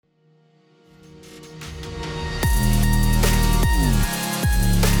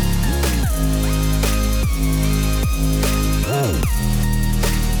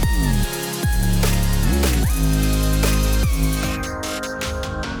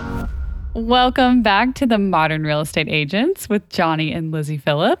Welcome back to the Modern Real Estate Agents with Johnny and Lizzie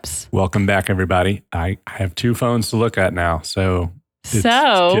Phillips. Welcome back, everybody. I have two phones to look at now, so it's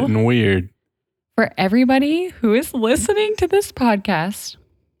getting weird. For everybody who is listening to this podcast,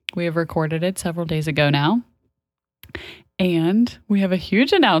 we have recorded it several days ago now, and we have a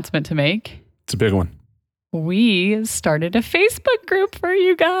huge announcement to make. It's a big one. We started a Facebook group for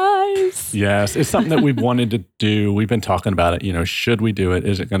you guys. Yes, it's something that we've wanted to do. We've been talking about it. You know, should we do it?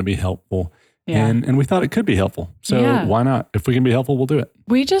 Is it going to be helpful? Yeah. And we thought it could be helpful. So why not? If we can be helpful, we'll do it.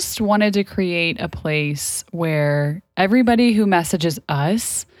 We just wanted to create a place where everybody who messages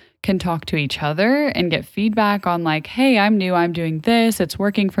us can talk to each other and get feedback on like, hey, I'm new, I'm doing this. It's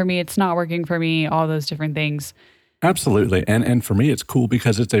working for me. It's not working for me. All those different things. Absolutely. And for me, it's cool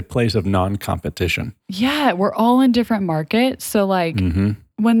because it's a place of non-competition. Yeah. We're all in different markets. So like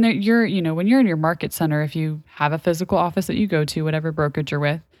when you're in your market center, if you have a physical office that you go to, whatever brokerage you're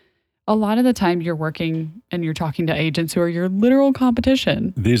with, a lot of the time you're working and you're talking to agents who are your literal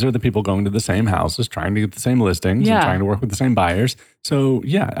competition. These are the people going to the same houses, trying to get the same listings and trying to work with the same buyers. So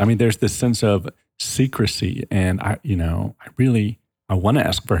there's this sense of secrecy, and I want to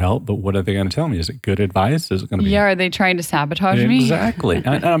ask for help, but what are they going to tell me? Is it good advice? Is it going to be? Yeah, are they trying to sabotage me? Exactly.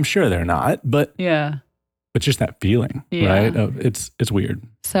 and I'm sure they're not, but but just that feeling, right? It's weird.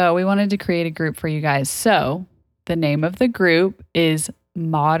 So we wanted to create a group for you guys. So the name of the group is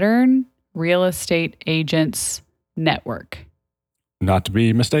Modern Real Estate Agents Network. Not to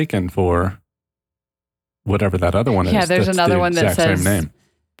be mistaken for whatever that other one is. Yeah, there's another one that says same name.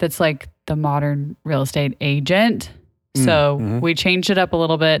 That's like the Modern Real Estate Agent. So we changed it up a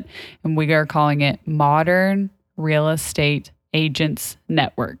little bit and we are calling it Modern Real Estate Agents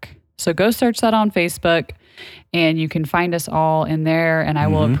Network. So go search that on Facebook and you can find us all in there, and I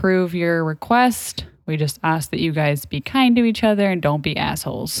will approve your request. We just ask that you guys be kind to each other and don't be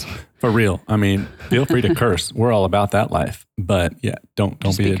assholes. For real. I mean, feel free to curse. We're all about that life. But don't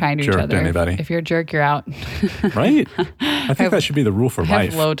be a kind to jerk each other. to anybody. If you're a jerk, you're out. Right? I think that should be the rule for life. I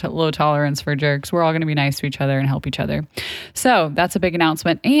have low tolerance for jerks. We're all going to be nice to each other and help each other. So that's a big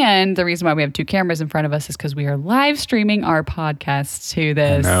announcement. And the reason why we have two cameras in front of us is because we are live streaming our podcast to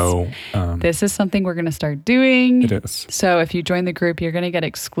this. This is something we're going to start doing. It is. So if you join the group, you're going to get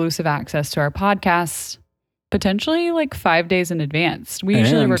exclusive access to our podcast, potentially like 5 days in advance. We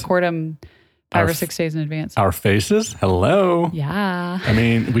usually record them 5 or 6 days in advance. Our faces? Hello. Yeah. I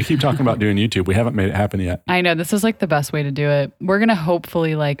mean, we keep talking about doing YouTube. We haven't made it happen yet. I know. This is like the best way to do it. We're going to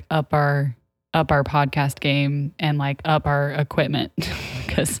hopefully like up our podcast game and like up our equipment.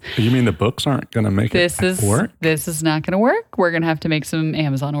 Because you mean the books aren't going to make it work? This is not going to work. We're going to have to make some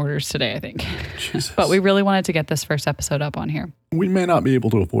Amazon orders today, I think. Jesus. But we really wanted to get this first episode up on here. We may not be able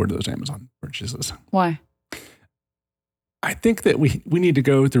to afford those Amazon purchases. Why? I think that we need to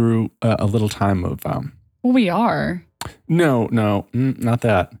go through a little time of... Well, we are. No, not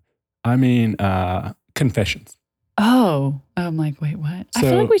that. I mean, confessions. Oh, I'm like, wait, what? I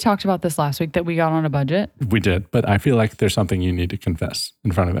feel like we talked about this last week that we got on a budget. We did, but I feel like there's something you need to confess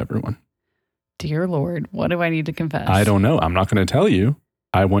in front of everyone. Dear Lord, what do I need to confess? I don't know. I'm not going to tell you.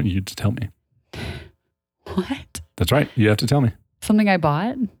 I want you to tell me. What? That's right. You have to tell me. Something I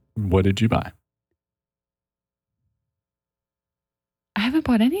bought? What did you buy? I haven't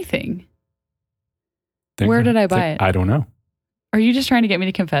bought anything. Where did I buy it? I don't know. Are you just trying to get me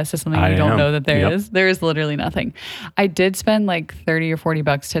to confess to something you don't know that there is? There is literally nothing. I did spend like $30 or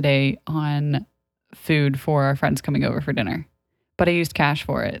 $40 today on food for our friends coming over for dinner, but I used cash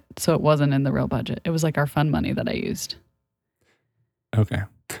for it. So it wasn't in the real budget. It was like our fun money that I used. Okay.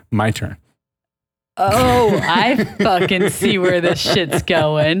 My turn. Oh, I fucking see where this shit's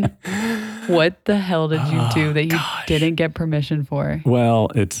going. What the hell did you do that you didn't get permission for? Well,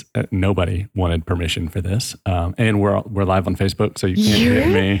 it's nobody wanted permission for this, and we're live on Facebook, so you can't hit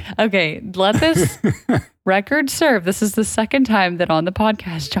me. Okay, let this record serve. This is the second time that on the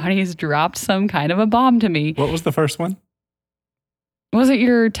podcast Johnny has dropped some kind of a bomb to me. What was the first one? Was it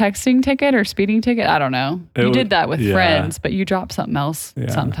your texting ticket or speeding ticket? I don't know. You did that with friends, but you dropped something else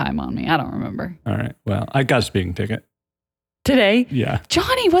sometime on me. I don't remember. All right. Well, I got a speeding ticket. Today? Yeah.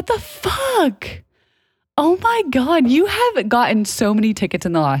 Johnny, what the fuck? Oh my God. You have gotten so many tickets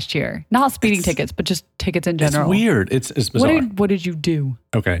in the last year. Not speeding tickets, but just tickets in general. It's weird. It's bizarre. What did you do?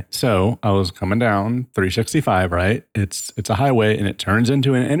 Okay. So I was coming down 365, right? It's a highway and it turns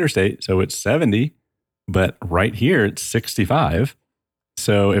into an interstate. So it's 70, but right here it's 65.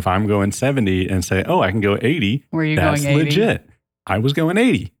 So if I'm going 70 and say, oh, I can go 80, Were you that's going 80? legit. I was going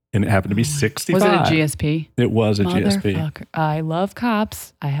 80. and it happened to be 65. Was it a GSP? It was a GSP. I love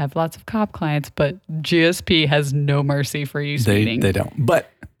cops. I have lots of cop clients, but GSP has no mercy for you speeding. They don't.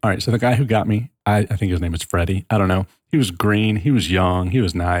 But all right, so the guy who got me, I think his name is Freddie. I don't know. He was green. He was young. He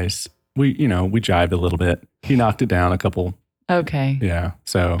was nice. We jived a little bit. He knocked it down a couple. Okay. Yeah.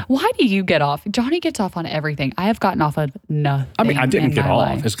 So why do you get off? Johnny gets off on everything. I have gotten off of nothing. I mean, I didn't get off.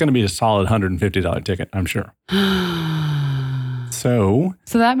 Life. It's going to be a solid $150 ticket, I'm sure. So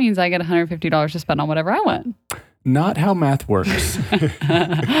that means I get $150 to spend on whatever I want. Not how math works.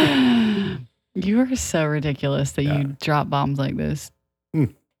 You are so ridiculous that you drop bombs like this.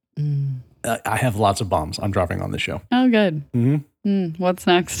 I have lots of bombs I'm dropping on this show. Oh, good. What's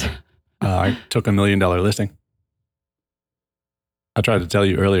next? I took $1 million listing. I tried to tell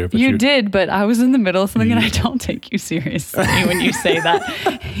you earlier, but you did, but I was in the middle of something and I don't take you seriously when you say that.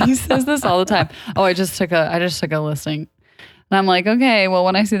 He says this all the time. Oh, I just took a listing. And I'm like, okay, well,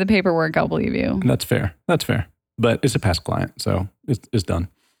 when I see the paperwork, I'll believe you. And that's fair. That's fair. But it's a past client, so it's done.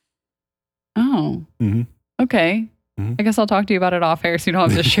 Oh. Okay. I guess I'll talk to you about it off air so you don't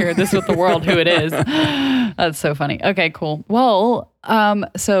have to share this with the world who it is. That's so funny. Okay, cool. Well,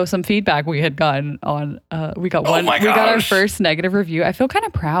 so some feedback we had gotten on, we got our first negative review. I feel kind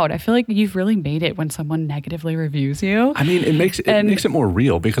of proud. I feel like you've really made it when someone negatively reviews you. I mean, it makes it more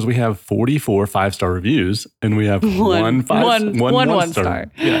real because we have 44 5-star reviews and we have one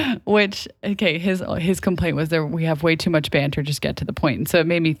star. Yeah. Which, okay, his complaint was we have way too much banter, just get to the point. And so it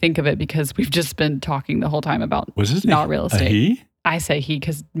made me think of it because we've just been talking the whole time about not real estate. A he? I say he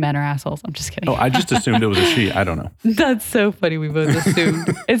because men are assholes. I'm just kidding. Oh, I just assumed it was a she. I don't know. That's so funny. We both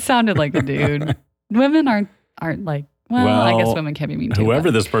assumed. It sounded like a dude. Women aren't like, well, I guess women can be mean too.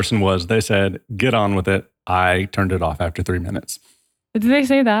 Whoever this person was, they said, get on with it. I turned it off after 3 minutes. Did they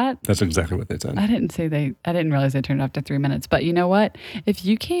say that? That's exactly what they said. I didn't realize they turned it off after 3 minutes. But you know what? If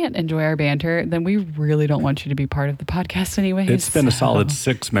you can't enjoy our banter, then we really don't want you to be part of the podcast anyway. It's been a solid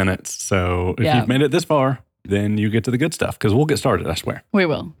 6 minutes. So if you've made it this far, then you get to the good stuff because we'll get started, I swear. We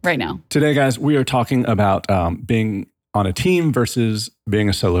will, right now. Today, guys, we are talking about being on a team versus being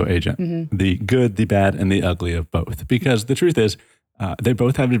a solo agent. The good, the bad, and the ugly of both. Because the truth is, they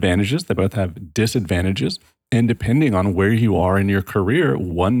both have advantages. They both have disadvantages. And depending on where you are in your career,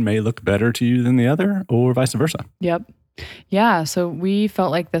 one may look better to you than the other or vice versa. Yep. Yeah. So we felt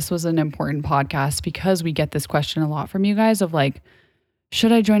like this was an important podcast because we get this question a lot from you guys of like,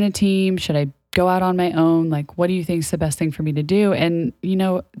 should I join a team? Should I go out on my own? Like, what do you think is the best thing for me to do? And,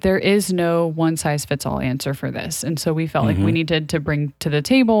 there is no one size fits all answer for this. And so we felt like we needed to bring to the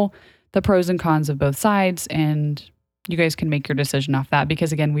table the pros and cons of both sides. And you guys can make your decision off that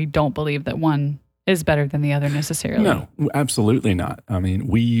because, again, we don't believe that one is better than the other necessarily. No, absolutely not. I mean,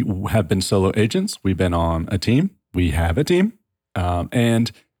 we have been solo agents. We've been on a team. We have a team.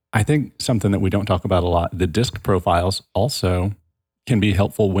 And I think something that we don't talk about a lot, the DISC profiles also can be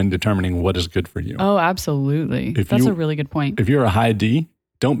helpful when determining what is good for you. Oh, absolutely. That's a really good point. If you're a high D,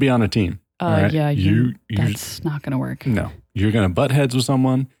 don't be on a team. Right? Yeah, that's not going to work. No, you're going to butt heads with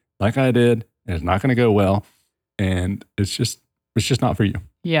someone like I did. It's not going to go well. And it's just not for you.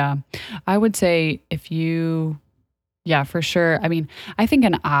 Yeah. I would say for sure. I mean, I think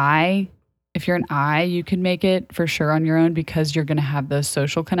if you're an I, you can make it for sure on your own because you're going to have those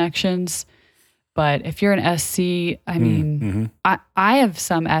social connections. But if you're an SC, I mean, I have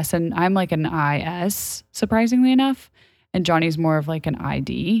some S and I'm like an IS, surprisingly enough. And Johnny's more of like an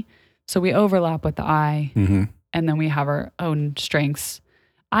ID. So we overlap with the I and then we have our own strengths.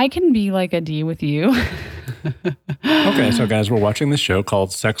 I can be like a D with you. Okay, so guys, we're watching this show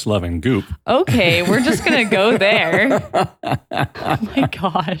called Sex, Love, and Goop. Okay, we're just going to go there. Oh my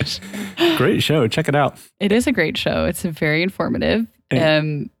gosh. Great show. Check it out. It is a great show. It's very informative.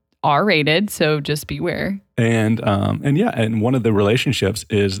 R-rated, so just beware. And one of the relationships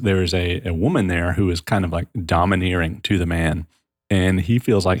is there is a woman there who is kind of like domineering to the man. And he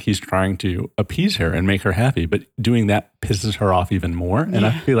feels like he's trying to appease her and make her happy, but doing that pisses her off even more. And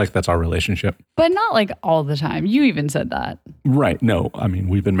I feel like that's our relationship. But not like all the time. You even said that. Right. No, I mean,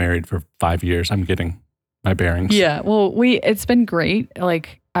 we've been married for 5 years. I'm getting my bearings. Yeah. Well, it's been great.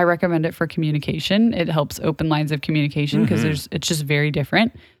 Like, I recommend it for communication. It helps open lines of communication because it's just very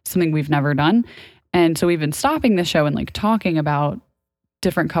different, something we've never done. And so we've been stopping the show and like talking about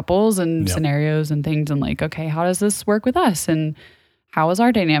different couples and scenarios and things and like, okay, how does this work with us? And how is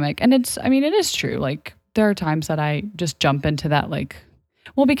our dynamic? And it is true. Like there are times that I just jump into that like,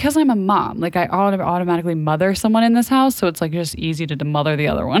 well, because I'm a mom, like I automatically mother someone in this house. So it's like just easy to mother the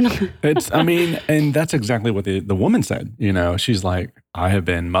other one. And that's exactly what the woman said. She's like, I have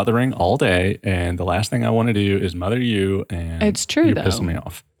been mothering all day and the last thing I want to do is mother you. And it's true, you're pissing me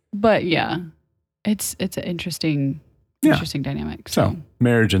off. But yeah, it's an interesting dynamic. So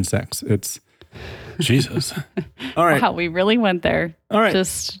marriage and sex, it's Jesus. All right. Wow, we really went there. All right.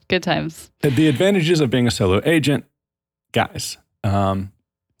 Just good times. The advantages of being a solo agent, guys.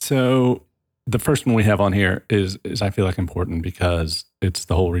 So the first one we have on here is I feel like important because it's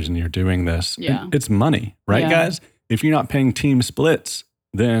the whole reason you're doing this. Yeah. It's money, right, guys? If you're not paying team splits,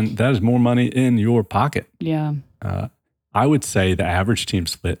 then that is more money in your pocket. Yeah. I would say the average team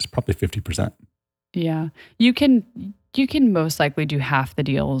split is probably 50%. Yeah. You can most likely do half the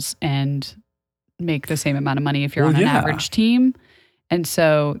deals and make the same amount of money if you're on an average team. And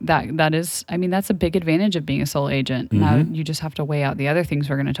so that is, I mean, that's a big advantage of being a sole agent. Now you just have to weigh out the other things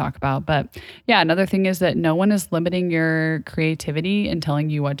we're going to talk about. But yeah, another thing is that no one is limiting your creativity and telling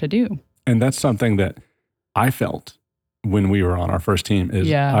you what to do. And that's something that I felt when we were on our first team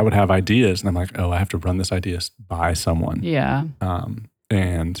is I would have ideas and I'm like, oh, I have to run this idea by someone. Yeah. And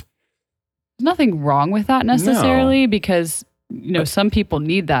there's nothing wrong with that necessarily because, you know, some people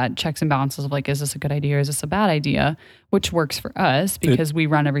need that checks and balances of like, is this a good idea or is this a bad idea? Which works for us because we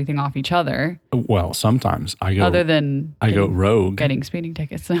run everything off each other. Well, sometimes I go, other than I go rogue. Getting speeding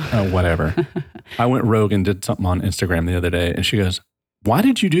tickets. Whatever. I went rogue and did something on Instagram the other day and she goes, why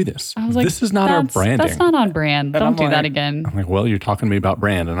did you do this? I was like, this is not our branding. That's not on brand. Don't do that again. I'm like, well, you're talking to me about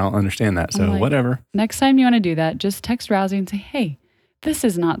brand and I don't understand that. So whatever. Next time you want to do that, just text Rousey and say, hey, this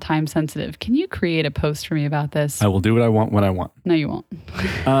is not time sensitive. Can you create a post for me about this? I will do what I want when I want. No, you won't.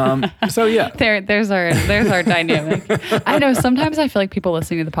 So yeah. There's our dynamic. I know sometimes I feel like people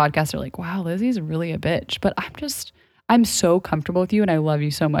listening to the podcast are like, wow, Lizzie's really a bitch. But I'm so comfortable with you and I love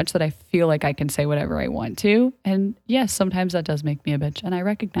you so much that I feel like I can say whatever I want to. And yes, sometimes that does make me a bitch. And I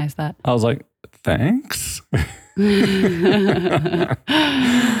recognize that. I was like, thanks.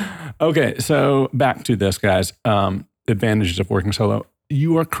 Okay, so back to this, guys. Advantages of working solo.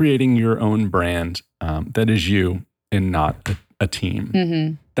 You are creating your own brand that is you and not a team.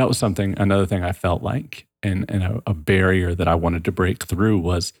 Mm-hmm. That was another thing I felt like and a barrier that I wanted to break through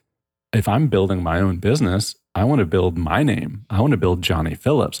was if I'm building my own business, I want to build my name. I want to build Johnny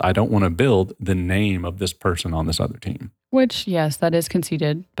Phillips. I don't want to build the name of this person on this other team. Which, yes, that is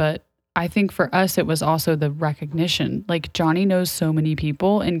conceited. But I think for us, it was also the recognition. Like Johnny knows so many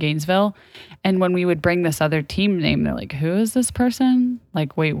people in Gainesville. And when we would bring this other team name, they're like, who is this person?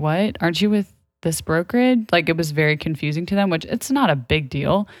 Like, wait, what? Aren't you with this brokerage? Like it was very confusing to them, which it's not a big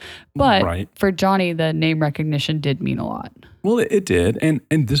deal. But for Johnny, the name recognition did mean a lot. Well, it did. And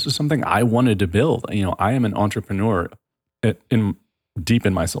this is something I wanted to build. You know, I am an entrepreneur deep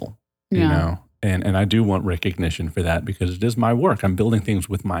in my soul, you know, and I do want recognition for that because it is my work. I'm building things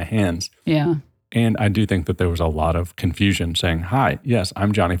with my hands. Yeah. And I do think that there was a lot of confusion saying, hi, yes,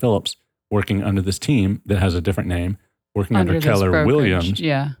 I'm Johnny Phillips working under this team that has a different name, working under Keller Williams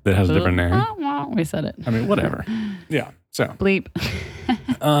that has a different name. We said it. I mean, whatever. Yeah. So bleep.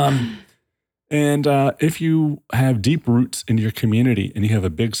 And if you have deep roots in your community and you have a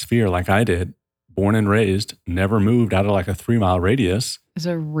big sphere like I did, born and raised, never moved out of like a 3-mile radius. Is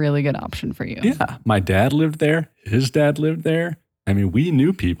a really good option for you. Yeah. My dad lived there. His dad lived there. I mean, we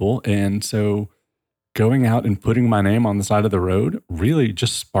knew people. And so going out and putting my name on the side of the road really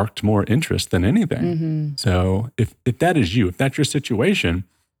just sparked more interest than anything. Mm-hmm. So if that is you, if that's your situation,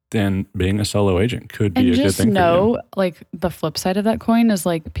 then being a solo agent could be a good thing for you. And just know, like, the flip side of that coin is,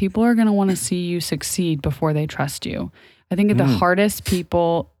 like, people are going to want to see you succeed before they trust you. I think the hardest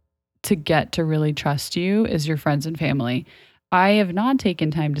people to get to really trust you is your friends and family. I have not taken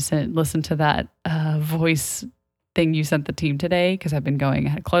time to listen to that voice thing you sent the team today because I've been going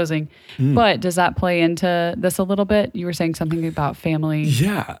ahead closing. But does that play into this a little bit? You were saying something about family.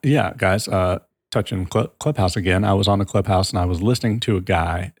 Yeah, guys. Touching Clubhouse again, I was on the Clubhouse and I was listening to a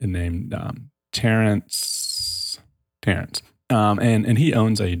guy named Terrence. And he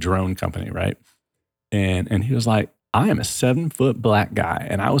owns a drone company, right? And he was like, I am a 7-foot black guy.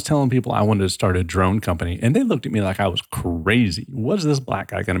 And I was telling people I wanted to start a drone company. And they looked at me like I was crazy. What is this black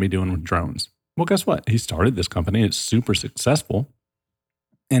guy going to be doing with drones? Well, guess what? He started this company. It's super successful.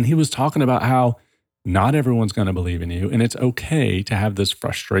 And he was talking about how not everyone's going to believe in you. And it's okay to have those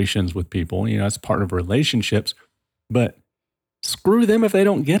frustrations with people. You know, it's part of relationships. But screw them if they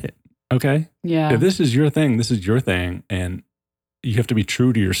don't get it. Okay? Yeah. If this is your thing, this is your thing. And you have to be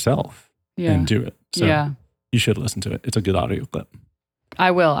true to yourself and do it. So you should listen to it. It's a good audio clip.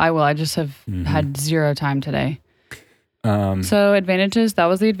 I will. I just have had zero time today. So advantages, that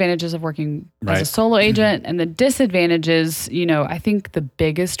was the advantages of working as a solo agent. And the disadvantages, you know, I think the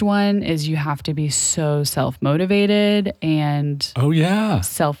biggest one is you have to be so self-motivated and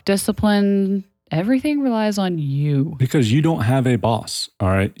self-disciplined everything relies on you. Because you don't have a boss, all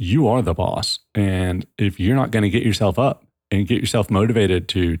right? You are the boss. And if you're not going to get yourself up and get yourself motivated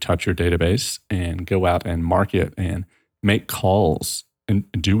to touch your database and go out and market and make calls and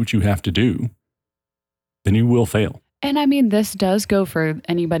do what you have to do, then you will fail. And I mean, this does go for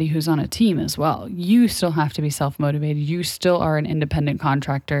anybody who's on a team as well. You still have to be self-motivated. You still are an independent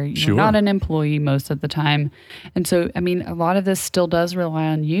contractor. You're not an employee most of the time. And so, I mean, a lot of this still does rely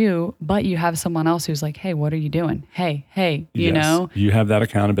on you, but you have someone else who's like, hey, what are you doing? Hey, you know? You have that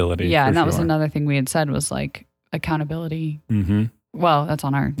accountability. Yeah, and that was another thing we had said was like accountability. Mm-hmm. Well, that's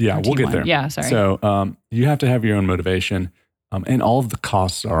on our we'll get there. Yeah, sorry. So you have to have your own motivation, and all of the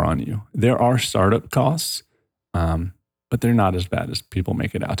costs are on you. There are startup costs, but they're not as bad as people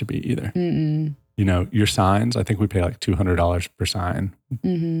make it out to be either. Mm-mm. You know, your signs, I think we pay like $200 per sign.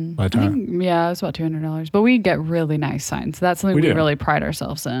 Mm-hmm. By the time. It's about $200. But we get really nice signs. That's something we really pride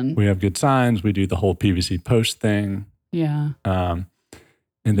ourselves in. We have good signs. We do the whole PVC post thing. Yeah.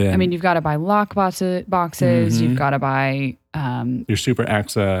 And then, I mean, you've got to buy lock boxes. Mm-hmm. You've got to buy your super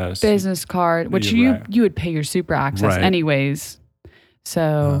access business card, which you would pay your super access anyways.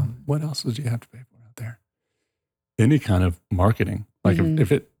 So what else would you have to pay for out there? Any kind of marketing, like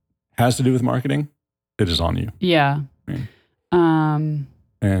if it has to do with marketing, it is on you. Yeah. And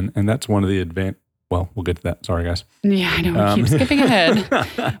that's one of the well, we'll get to that. Sorry, guys. Yeah, I know. We keep skipping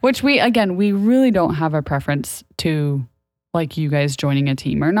ahead. Which we really don't have a preference to like you guys joining a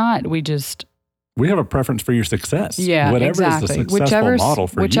team or not. We have a preference for your success. Yeah, whatever exactly. is the successful model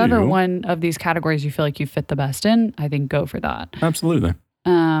for whichever you. one of these categories you feel like you fit the best in, I think go for that. Absolutely.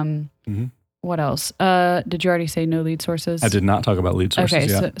 What else? Did you already say no lead sources? I did not talk about lead sources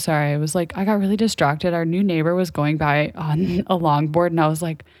yet. So, sorry. I was like, I got really distracted. Our new neighbor was going by on a longboard and I was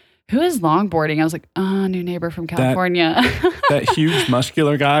like, who is longboarding? I was like, new neighbor from California. That huge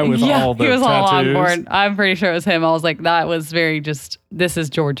muscular guy with all the tattoos. He was on a longboard. I'm pretty sure it was him. I was like, that was very this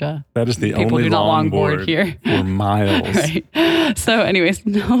is Georgia. That is the People only do not longboard here. For miles. Right. So anyways,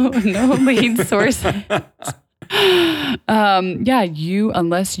 no lead sources.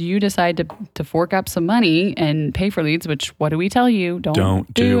 Unless you decide to fork up some money and pay for leads, which what do we tell you?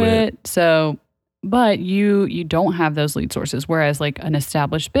 Don't do it. So, but you don't have those lead sources. Whereas like an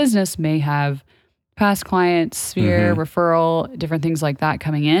established business may have past clients, sphere, referral, different things like that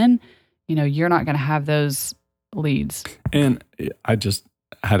coming in. You know, you're not going to have those leads. And I just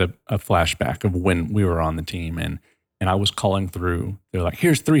had a flashback of when we were on the team and I was calling through. They're like,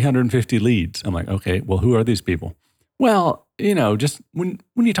 here's 350 leads. I'm like, okay, well, who are these people? Well, you know, just when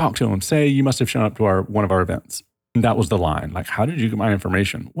you talk to them, say you must have shown up to one of our events. And that was the line. Like, how did you get my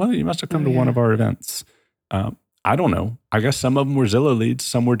information? Well, you must have come to one of our events. I don't know. I guess some of them were Zillow leads.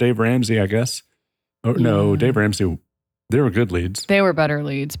 Some were Dave Ramsey, I guess. No, Dave Ramsey, they were good leads. They were better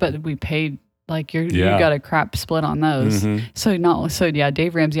leads, but we paid like you got a crap split on those. So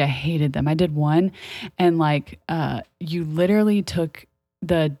Dave Ramsey, I hated them. I did one and like you literally took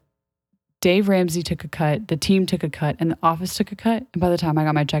Dave Ramsey took a cut, the team took a cut, and the office took a cut. And by the time I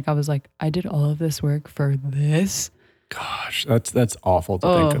got my check, I was like, I did all of this work for this. Gosh, that's awful to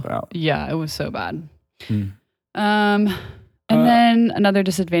think about. Yeah, it was so bad. And then another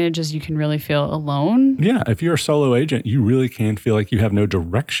disadvantage is you can really feel alone. Yeah, if you're a solo agent, you really can feel like you have no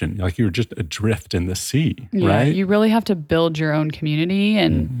direction, like you're just adrift in the sea, right? You really have to build your own community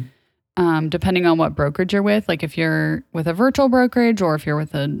and depending on what brokerage you're with, like if you're with a virtual brokerage or if you're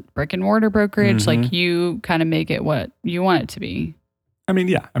with a brick and mortar brokerage, like you kind of make it what you want it to be. I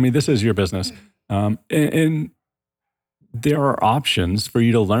mean, this is your business. And there are options for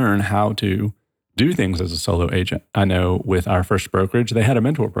you to learn how to do things as a solo agent. I know with our first brokerage, they had a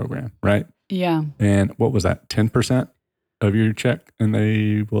mentor program, right? Yeah. And what was that, 10% of your check and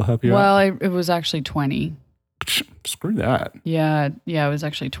they will help you out? Well, it was actually 20. Screw that. Yeah, it was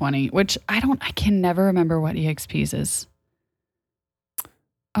actually 20, which I can never remember what EXP's is.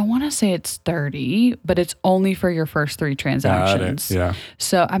 I want to say it's 30, but it's only for your first 3 transactions. Got it. Yeah.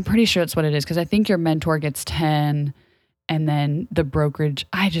 So I'm pretty sure it's what it is because I think your mentor gets 10 and then the brokerage,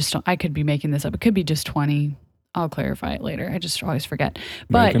 I could be making this up. It could be just 20. I'll clarify it later. I just always forget.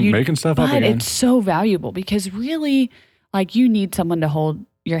 But making stuff up again. It's so valuable because really like you need someone to hold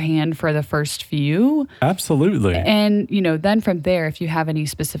your hand for the first few. Absolutely. And, then from there, if you have any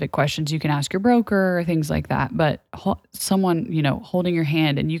specific questions, you can ask your broker or things like that. But someone, holding your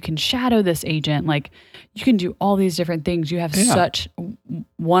hand and you can shadow this agent, like you can do all these different things. You have such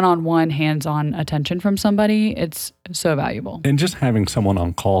one-on-one hands-on attention from somebody. It's so valuable. And just having someone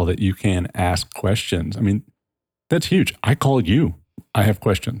on call that you can ask questions. I mean, that's huge. I call you. I have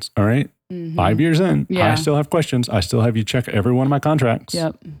questions. All right. 5 years in, I still have questions. I still have you check every one of my contracts.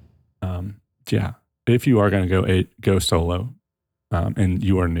 Yep. yeah, if you are going to go solo and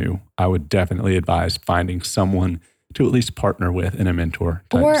you are new, I would definitely advise finding someone to at least partner with in a mentor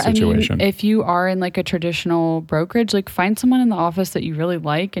type situation. I mean, if you are in like a traditional brokerage, like find someone in the office that you really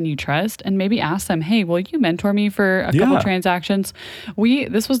like and you trust and maybe ask them, hey, will you mentor me for a couple transactions?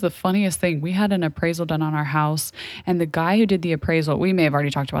 This was the funniest thing. We had an appraisal done on our house and the guy who did the appraisal, we may have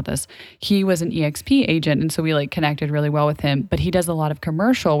already talked about this. He was an EXP agent. And so we like connected really well with him, but he does a lot of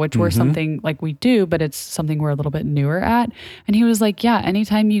commercial, which we're something like we do, but it's something we're a little bit newer at. And he was like, yeah,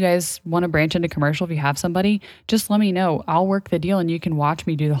 anytime you guys want to branch into commercial, if you have somebody, just let me know. I'll work the deal and you can watch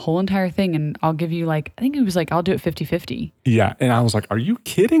me do the whole entire thing and I'll give you like, I think it was like, I'll do it 50-50. Yeah. And I was like, are you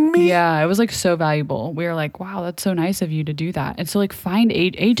kidding me? Yeah. It was like so valuable. We were like, wow, that's so nice of you to do that. And so like find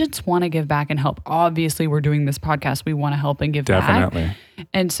agents want to give back and help. Obviously we're doing this podcast. We want to help and give back.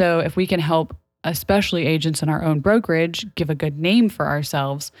 And so if we can help, especially agents in our own brokerage, give a good name for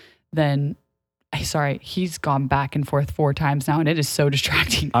ourselves, then he's gone back and forth 4 times now, and it is so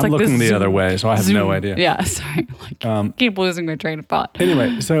distracting. It's I'm like looking the other way, so I have no idea. Yeah, sorry. Keep losing my train of thought.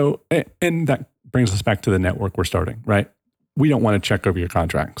 Anyway, so, and that brings us back to the network we're starting, right? We don't want to check over your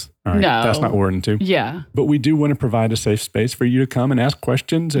contracts. All right? No. That's not what we're into. Yeah. But we do want to provide a safe space for you to come and ask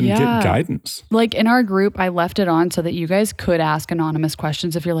questions and get guidance. Like in our group, I left it on so that you guys could ask anonymous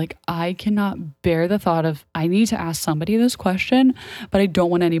questions. If you're like, I cannot bear the thought of, I need to ask somebody this question, but I don't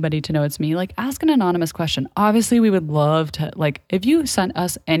want anybody to know it's me. Like ask an anonymous question. Obviously, we would love to, like, if you sent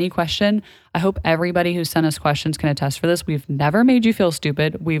us any question, I hope everybody who sent us questions can attest for this. We've never made you feel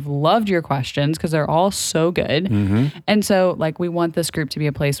stupid. We've loved your questions because they're all so good. And so like, we want this group to be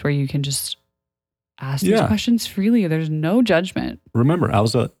a place where you can just ask these questions freely. There's no judgment. Remember, I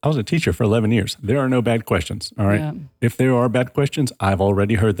was a teacher for 11 years. There are no bad questions. All right. Yeah. If there are bad questions, I've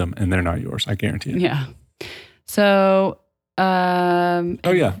already heard them and they're not yours. I guarantee it. Yeah. So, advantages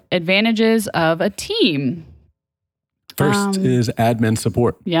of a team. First is admin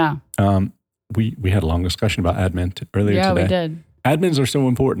support. Yeah. We had a long discussion about admin earlier today. Yeah, we did. Admins are so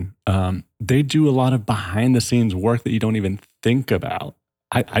important. They do a lot of behind the scenes work that you don't even think about.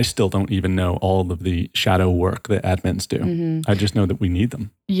 I still don't even know all of the shadow work that admins do. I just know that we need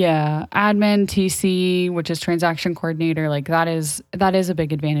them. Yeah. Admin, TC, which is transaction coordinator, like that is a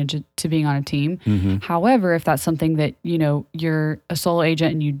big advantage to being on a team. However, if that's something that, you know, you're a solo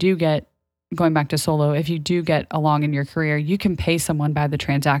agent and you do get, going back to solo, if you do get along in your career, you can pay someone by the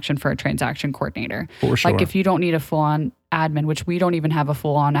transaction for a transaction coordinator. For sure. Like if you don't need a full-on admin, which we don't even have a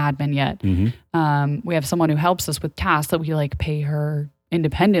full-on admin yet. We have someone who helps us with tasks that we like pay her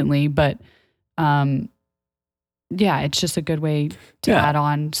independently, but it's just a good way to add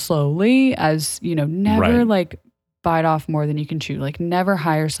on slowly, as you know, never like bite off more than you can chew. Like never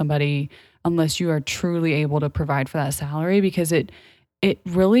hire somebody unless you are truly able to provide for that salary, because it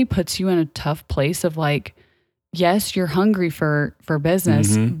really puts you in a tough place of like, yes, you're hungry for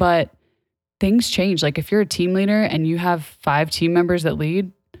business, but things change. Like if you're a team leader and you have 5 team members that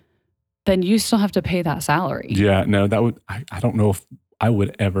lead, then you still have to pay that salary. Yeah, no, that would, I don't know if I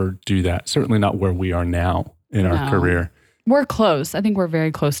would ever do that. Certainly not where we are now in our career. We're close. I think we're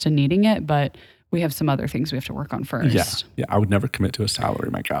very close to needing it, but we have some other things we have to work on first. Yeah. I would never commit to a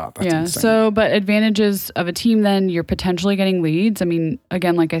salary. My God. That's insane. So, but advantages of a team, then you're potentially getting leads. I mean,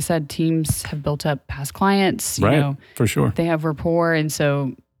 again, like I said, teams have built up past clients. You know, for sure. They have rapport. And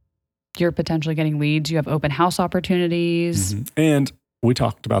so you're potentially getting leads. You have open house opportunities. And we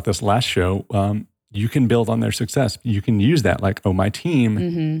talked about this last show. You can build on their success. You can use that. Like, oh, my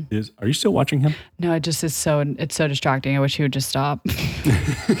team is, are you still watching him? No, it just is it's so distracting. I wish he would just stop.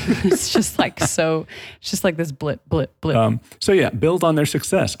 It's just like, it's just like this blip. So yeah, build on their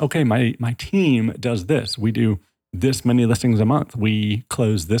success. Okay, my team does this. We do this many listings a month. We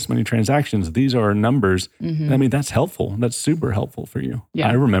close this many transactions. These are our numbers. I mean, that's helpful. That's super helpful for you. Yeah.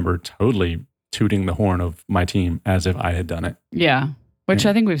 I remember totally tooting the horn of my team as if I had done it. Yeah. Which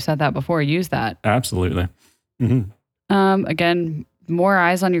I think we've said that before. Use that. Absolutely. Again, more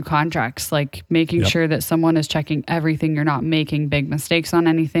eyes on your contracts, like making sure that someone is checking everything. You're not making big mistakes on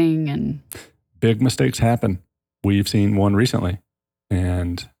anything. And big mistakes happen. We've seen one recently,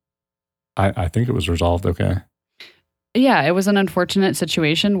 and I think it was resolved okay. Yeah, it was an unfortunate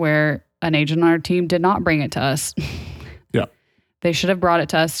situation where an agent on our team did not bring it to us. Yeah. They should have brought it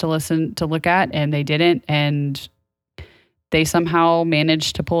to us to look at, and they didn't. And they somehow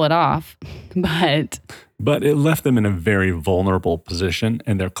managed to pull it off, but it left them in a very vulnerable position,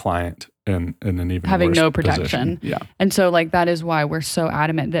 and their client in an even having worse no protection. Position. Yeah. And so like, that is why we're so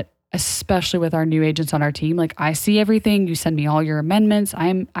adamant that, especially with our new agents on our team, like I see everything, you send me all your amendments. I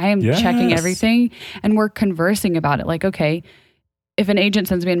am checking everything, and we're conversing about it. Like, okay, if an agent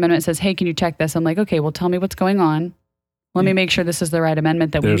sends me an amendment and says, hey, can you check this? I'm like, okay, well, tell me what's going on. Let me make sure this is the right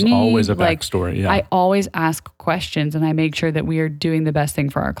amendment that we need. There's always a backstory. Yeah. I always ask questions and I make sure that we are doing the best thing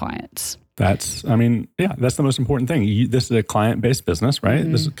for our clients. That's the most important thing. This is a client-based business, right?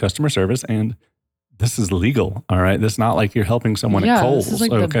 This is customer service and this is legal. All right. This is not like you're helping someone at Kohl's. This is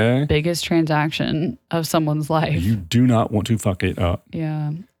like the biggest transaction of someone's life. You do not want to fuck it up.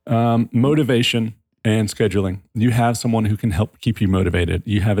 Yeah. Motivation and scheduling. You have someone who can help keep you motivated.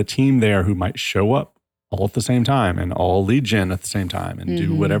 You have a team there who might show up all at the same time and all lead gen at the same time and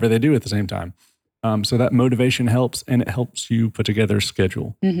do whatever they do at the same time. So that motivation helps, and it helps you put together a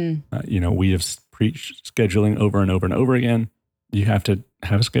schedule. We have preached scheduling over and over and over again. You have to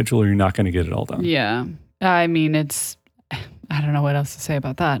have a schedule or you're not going to get it all done. Yeah. I mean, I don't know what else to say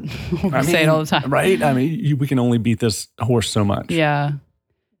about that. We say it all the time. Right? I mean, we can only beat this horse so much. Yeah.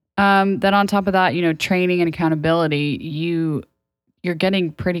 Then on top of that, training and accountability, you're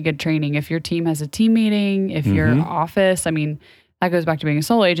getting pretty good training. If your team has a team meeting, if your office, that goes back to being a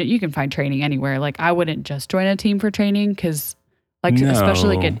solo agent. You can find training anywhere. Like I wouldn't just join a team for training because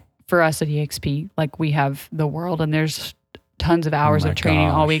especially for us at EXP, like we have the world and there's tons of hours of training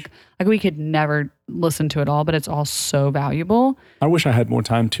all week. Like we could never listen to it all, but it's all so valuable. I wish I had more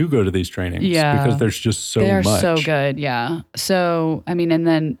time to go to these trainings because there's just so much. They're so good. Yeah. So, and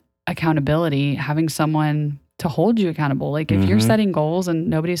then accountability, having someone to hold you accountable. Like if you're setting goals and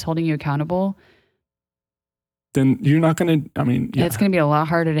nobody's holding you accountable, then you're not going to, it's going to be a lot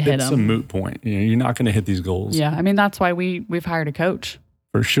harder to hit them. It's a moot point. You're not going to hit these goals. Yeah. That's why we've hired a coach.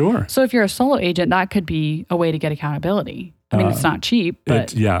 For sure. So if you're a solo agent, that could be a way to get accountability. It's not cheap,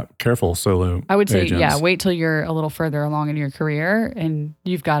 but careful solo I would say, agents. Wait till you're a little further along in your career and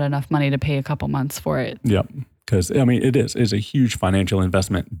you've got enough money to pay a couple months for it. Yep. Because, it's a huge financial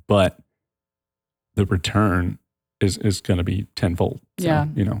investment, but the return is going to be tenfold. So,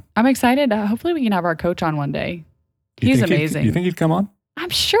 yeah. I'm excited. Hopefully we can have our coach on one day. He's amazing. You think he'd come on? I'm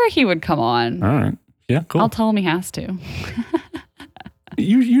sure he would come on. All right. Yeah, cool. I'll tell him he has to.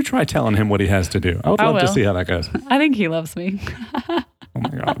 You try telling him what he has to do. I would love to see how that goes. I think he loves me. Oh my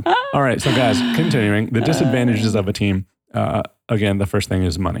God. All right. So guys, continuing. The disadvantages of a team. Again, the first thing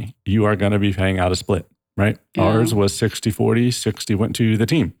is money. You are going to be paying out a split, right? Yeah. Ours was 60-40. 60 went to the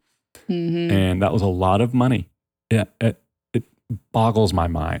team. And that was a lot of money. Yeah. It boggles my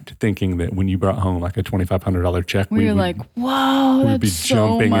mind thinking that when you brought home like a $2,500 check, we were like, whoa, we'd be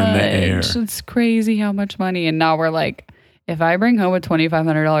jumping in the air. It's crazy how much money. And now we're like, if I bring home a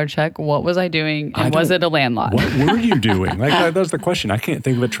 $2,500 check, what was I doing? And was it a land lot? What were you doing? That's the question. I can't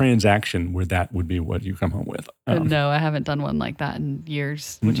think of a transaction where that would be what you come home with. No, I haven't done one like that in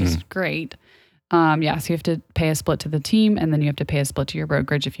years, which is great. So you have to pay a split to the team, and then you have to pay a split to your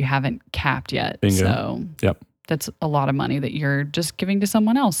brokerage if you haven't capped yet. Bingo. So that's a lot of money that you're just giving to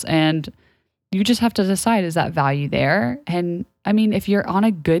someone else. And you just have to decide, is that value there? And if you're on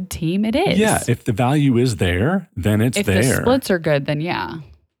a good team, it is. Yeah, if the value is there, then it's there. If the splits are good, then yeah.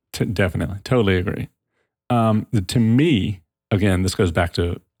 Definitely. Totally agree. To me, again, this goes back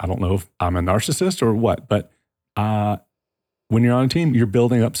to, I don't know if I'm a narcissist or what, but when you're on a team, you're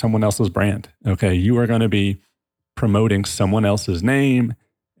building up someone else's brand. Okay, you are going to be promoting someone else's name,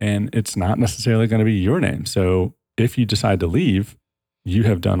 and it's not necessarily going to be your name. So if you decide to leave, you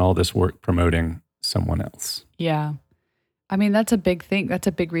have done all this work promoting someone else. Yeah. That's a big thing. That's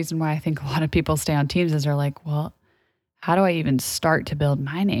a big reason why I think a lot of people stay on teams is they're like, well, how do I even start to build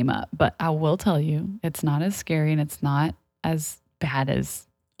my name up? But I will tell you, it's not as scary and it's not as bad as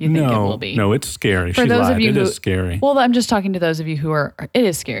you think it will be. No, it's scary. For those of you who, it is scary. Well, I'm just talking to those of you who it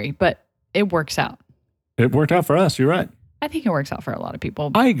is scary, but it works out. It worked out for us. You're right. I think it works out for a lot of people.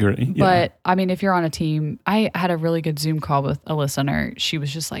 I agree. Yeah. But if you're on a team, I had a really good Zoom call with a listener. She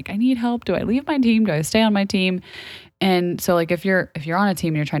was just like, I need help. Do I leave my team? Do I stay on my team? And so if you're on a team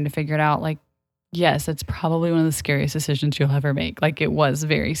and you're trying to figure it out, yes, it's probably one of the scariest decisions you'll ever make. It was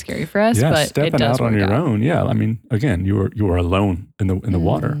very scary for us, but stepping it does out on your out. own. Yeah. Again, you are alone in the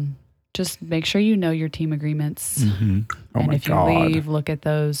water. Just make sure you know your team agreements. Oh and if you leave, look at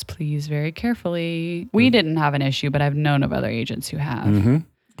those, please, very carefully. We didn't have an issue, but I've known of other agents who have.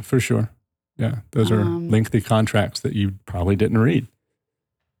 For sure. Yeah. Those are lengthy contracts that you probably didn't read.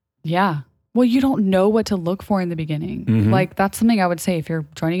 Yeah. Well, you don't know what to look for in the beginning. That's something I would say if you're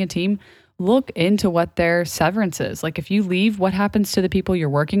joining a team, look into what their severance is. If you leave, what happens to the people you're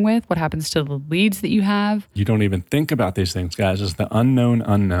working with? What happens to the leads that you have? You don't even think about these things, guys. It's the unknown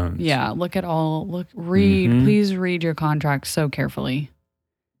unknowns. Yeah. Please read your contract so carefully.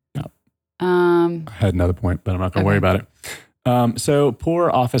 Yep. I had another point, but I'm not going to worry about it. So poor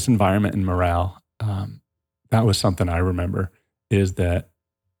office environment and morale. That was something I remember. is that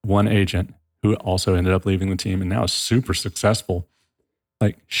one agent who also ended up leaving the team and now is super successful,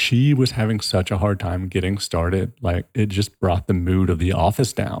 like she was having such a hard time getting started. Like it just brought the mood of the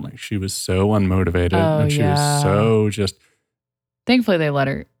office down. Like she was so unmotivated and she was so just. Thankfully they let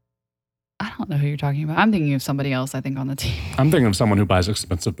her. I don't know who you're talking about. I'm thinking of somebody else, I think, on the team. I'm thinking of someone who buys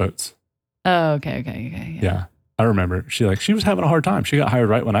expensive boats. Oh, okay. Yeah. I remember she was having a hard time. She got hired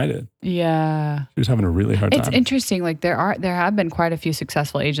right when I did. Yeah. She was having a really hard time. It's interesting. Like there have been quite a few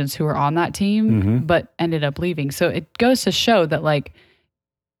successful agents who were on that team, but ended up leaving. So it goes to show that like,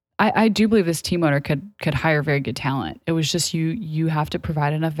 I do believe this team owner could hire very good talent. It was just you have to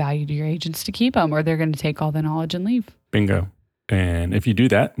provide enough value to your agents to keep them, or they're going to take all the knowledge and leave. Bingo. And if you do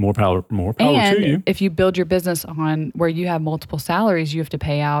that, more power to you. If you build your business on where you have multiple salaries you have to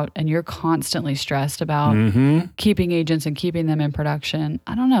pay out, and you're constantly stressed about keeping agents and keeping them in production,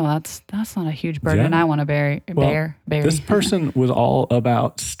 I don't know. That's not a huge burden I want to bear. This person was all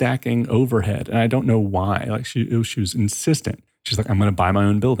about stacking overhead, and I don't know why. Like she was insistent. She's like, I'm going to buy my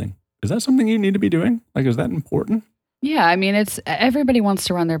own building. Is that something you need to be doing? Like, is that important? Yeah, I mean, it's everybody wants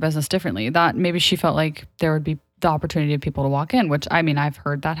to run their business differently. That maybe she felt like there would be the opportunity of people to walk in, which I mean, I've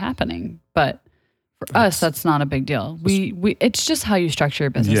heard that happening, but for us, that's not a big deal. It's just how you structure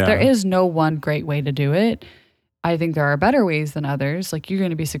your business. Yeah. There is no one great way to do it. I think there are better ways than others. Like you're going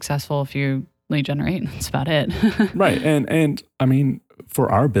to be successful if you lead generate. That's about it. Right. And I mean,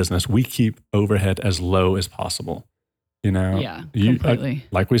 for our business, we keep overhead as low as possible. You know, completely.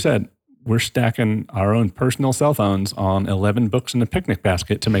 Like we said, we're stacking our own personal cell phones on 11 books in a picnic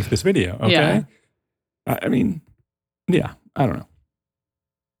basket to make this video. Okay. Yeah. I mean, yeah, I don't know.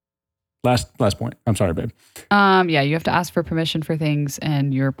 Last point. I'm sorry, babe. Yeah, you have to ask for permission for things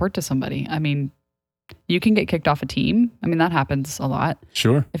and you report to somebody. I mean, you can get kicked off a team. I mean, that happens a lot.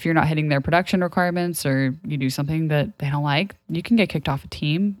 Sure. If you're not hitting their production requirements or you do something that they don't like, you can get kicked off a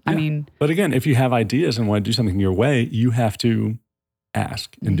team. Yeah. I mean, but again, if you have ideas and want to do something your way, you have to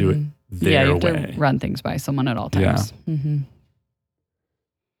ask and do it their way. Yeah, you have to run things by someone at all times. Yeah.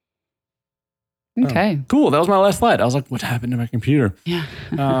 Okay. Oh, cool. That was my last slide. I was like, what happened to my computer? Yeah.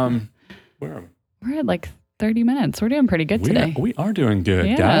 Where are we? We're at like 30 minutes. We're doing pretty good today. We are doing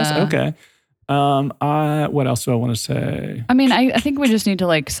good, guys. Okay. What else do I want to say? I mean, I think we just need to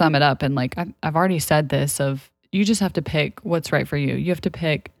like sum it up and like, I've already said this of you just have to pick what's right for you. You have to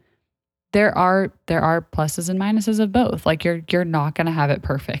pick, there are pluses and minuses of both. Like you're not going to have it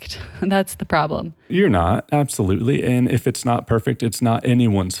perfect. That's the problem. You're not, absolutely. And if it's not perfect, it's not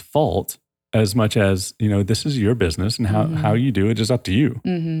anyone's fault as much as, you know, this is your business and how you do it is up to you.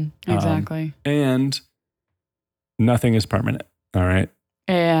 Exactly. And nothing is permanent. All right.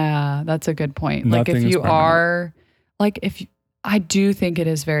 Yeah, that's a good point. Nothing like if you are, like I do think it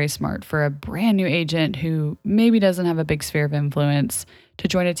is very smart for a brand new agent who maybe doesn't have a big sphere of influence to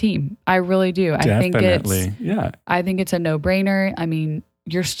join a team. I really do. Definitely. I think it's a no-brainer. I mean,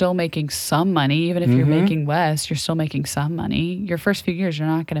 you're still making some money. Even if you're making less, you're still making some money. Your first few years, you're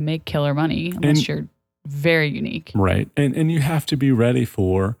not going to make killer money unless you're very unique. Right. And you have to be ready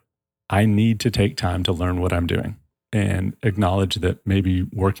for, I need to take time to learn what I'm doing and acknowledge that maybe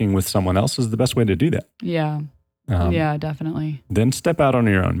working with someone else is the best way to do that. Yeah. Yeah, definitely. Then step out on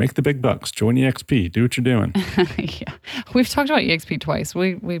your own. Make the big bucks. Join EXP. Do what you're doing. Yeah. We've talked about EXP twice.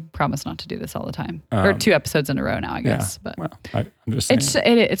 We promise not to do this all the time. Or 2 episodes in a row now, I guess. Yeah. But well, I'm just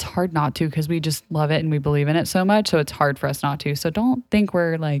saying. It's hard not to because we just love it and we believe in it so much. So it's hard for us not to. So don't think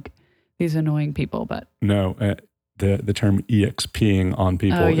we're like these annoying people. But no, the term EXPing on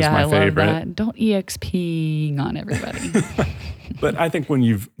people is my favorite. Love that. Don't EXPing on everybody. But I think when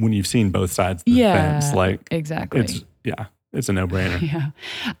you've seen both sides of the fence, like exactly, it's a no-brainer.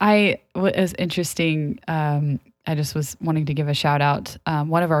 Yeah, what is interesting. I just was wanting to give a shout out.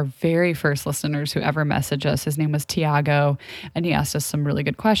 One of our very first listeners who ever messaged us, his name was Tiago, and he asked us some really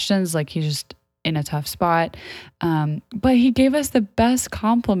good questions. Like he's just in a tough spot, but he gave us the best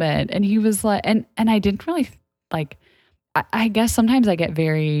compliment, and he was like, and I didn't really like. I guess sometimes I get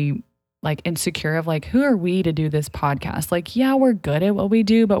very like insecure of like, who are we to do this podcast? Like, yeah, we're good at what we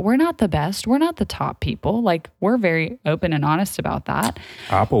do, but we're not the best. We're not the top people. Like, we're very open and honest about that.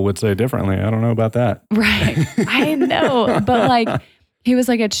 Apple would say differently. I don't know about that. Right. I know. But like, he was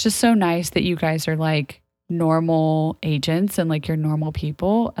like, it's just so nice that you guys are like normal agents and like you're normal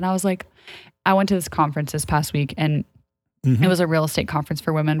people. And I was like, I went to this conference this past week and it was a real estate conference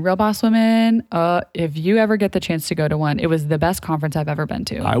for women, Real Boss Women. If you ever get the chance to go to one, it was the best conference I've ever been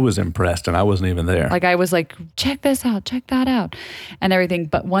to. I was impressed and I wasn't even there. Like I was like, check this out, check that out and everything.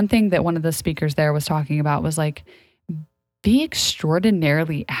 But one thing that one of the speakers there was talking about was like, be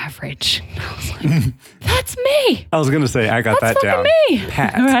extraordinarily average. I was like, that's me. I was going to say, I got that's that down. Me.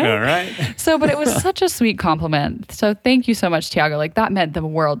 Pat. Right? All right. So, but it was such a sweet compliment. So thank you so much, Tiago. Like that meant the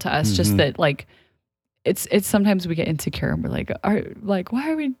world to us. Just that like, it's sometimes we get insecure and we're like,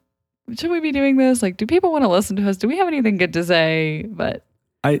 should we be doing this? Like, do people want to listen to us? Do we have anything good to say? But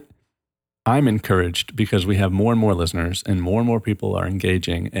I'm encouraged because we have more and more listeners and more people are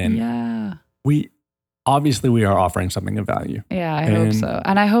engaging. And we are offering something of value. Yeah, I hope so.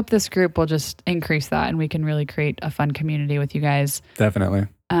 And I hope this group will just increase that and we can really create a fun community with you guys. Definitely.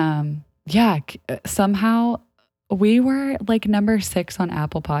 Somehow we were like number 6 on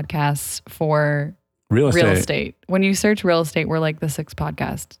Apple Podcasts for real estate. When you search real estate, we're like the 6th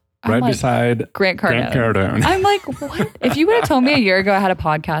podcast. Right beside Grant Cardone. I'm like, what? If you would have told me a year ago I had a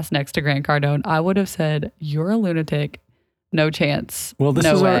podcast next to Grant Cardone, I would have said, you're a lunatic. No chance. Well, this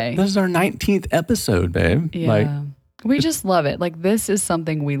is our 19th episode, babe. Yeah. We just love it. Like this is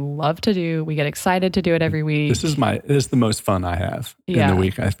something we love to do. We get excited to do it every week. This is the most fun I have in the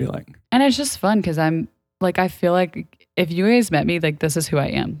week, I feel like. And it's just fun because I feel like if you guys met me, like this is who I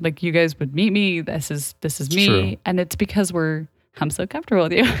am. Like you guys would meet me. This is me. True. And it's because I'm so comfortable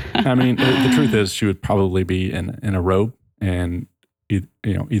with you. I mean, the truth is she would probably be in a robe and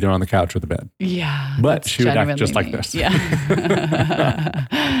either on the couch or the bed. Yeah. But she would act just like this. Yeah.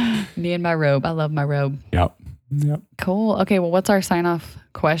 Me and my robe. I love my robe. Yep. Cool. Okay. Well, what's our sign off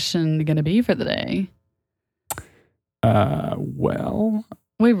question going to be for the day? Well,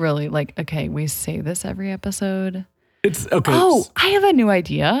 we really we say this every episode. It's okay. Oh, I have a new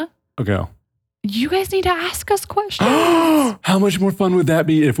idea. Okay. You guys need to ask us questions. How much more fun would that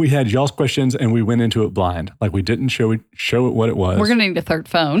be if we had y'all's questions and we went into it blind? Like we didn't show it what it was. We're going to need a third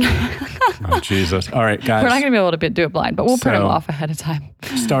phone. Oh, Jesus. All right, guys. We're not going to be able to do it blind, but we'll print them off ahead of time.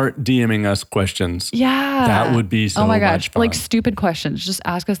 Start DMing us questions. Yeah. That would be so much fun. Oh my gosh. Like stupid questions. Just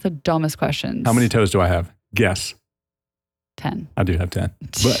ask us the dumbest questions. How many toes do I have? Guess. 10. I do have 10.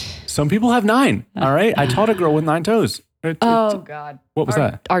 But some people have 9. All right. I taught a girl with 9 toes. Oh, God. What was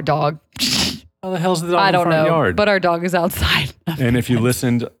that? Our dog. How the hell's the dog in the front yard? But our dog is outside. And if you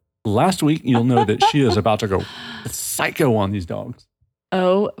listened last week, you'll know that she is about to go psycho on these dogs.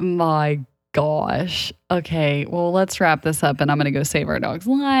 Oh my gosh. Okay, well, let's wrap this up and I'm going to go save our dog's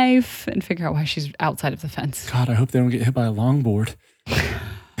life and figure out why she's outside of the fence. God, I hope they don't get hit by a longboard.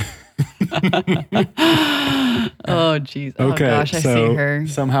 Oh, geez. Oh, okay, gosh, I see her.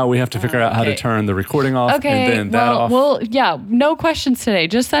 Somehow we have to figure out how to turn the recording off and then that off. Well, yeah, no questions today.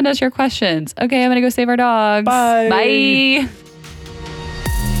 Just send us your questions. Okay, I'm going to go save our dogs. Bye. Bye.